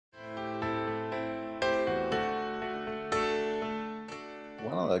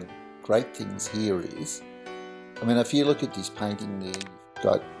one of the great things here is, I mean, if you look at this painting there, you've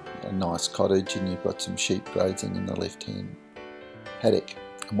got a nice cottage and you've got some sheep grazing in the left-hand paddock.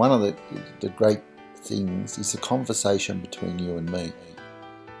 And one of the great things is the conversation between you and me.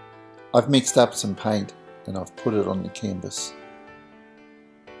 I've mixed up some paint and I've put it on the canvas,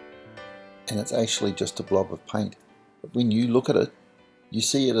 and it's actually just a blob of paint. But when you look at it, you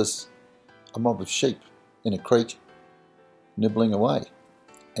see it as a mob of sheep in a creek nibbling away,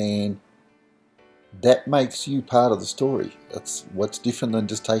 and that makes you part of the story. That's what's different than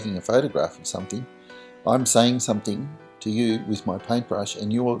just taking a photograph of something. I'm saying something to you with my paintbrush,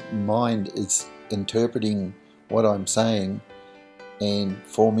 and your mind is interpreting what I'm saying and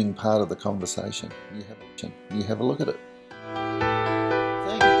forming part of the conversation. You have a look at it.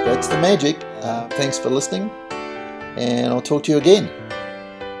 That's the magic. Thanks for listening, and I'll talk to you again.